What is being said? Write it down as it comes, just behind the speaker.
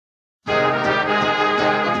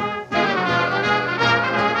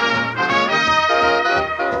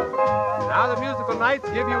nights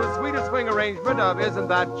give you a sweeter swing arrangement of Isn't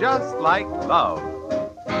That Just Like Love?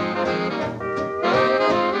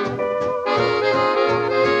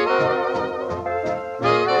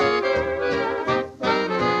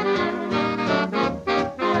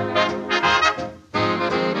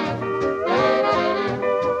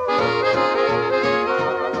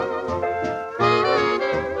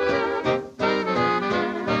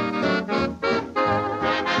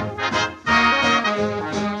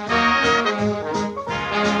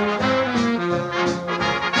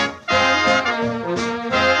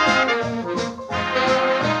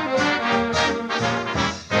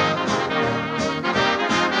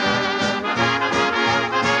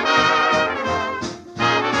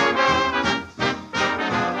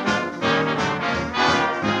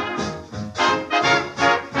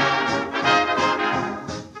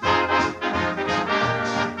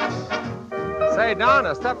 Say,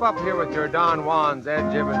 Donna, step up here with your Don Juans,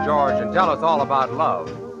 Ed, Jim, and George and tell us all about love.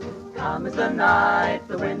 Calm is the night,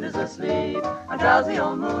 the wind is asleep, a drowsy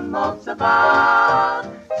old moon mopes about.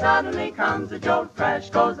 Suddenly comes a jolt, crash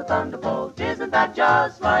goes the thunderbolt. Isn't that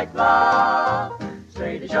just like love?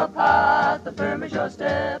 Straight is your path, the firm is your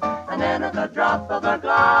step, and then at the drop of a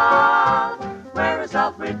glove, where is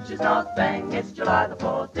south, which is north, bang, it's July the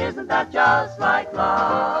 4th. Isn't that just like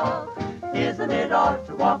love? Isn't it odd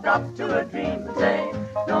to walk up to a dream and say,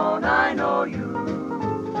 don't I know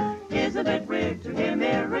you? Isn't it weird to hear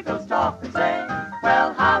miracles talk and say,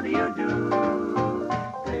 well, how do you do?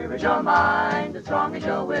 Clear as your mind, as strong as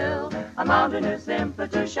your will, a mountain is simpler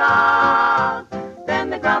to shout. Then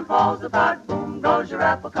the ground falls apart, boom goes your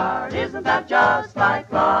apple cart. Isn't that just like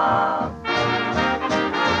love?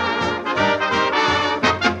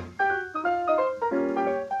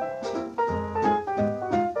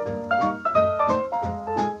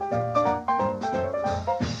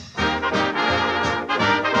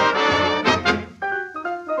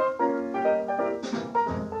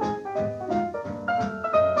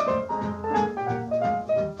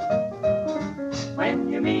 When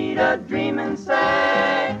you meet a dream and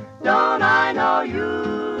say, don't I know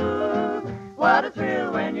you? What a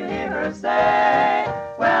thrill when you hear her say,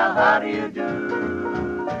 well, how do you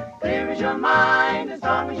do? Clear as your mind, as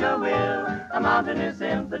strong as your will, a mountain is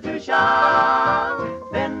simpler to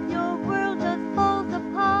shout. Then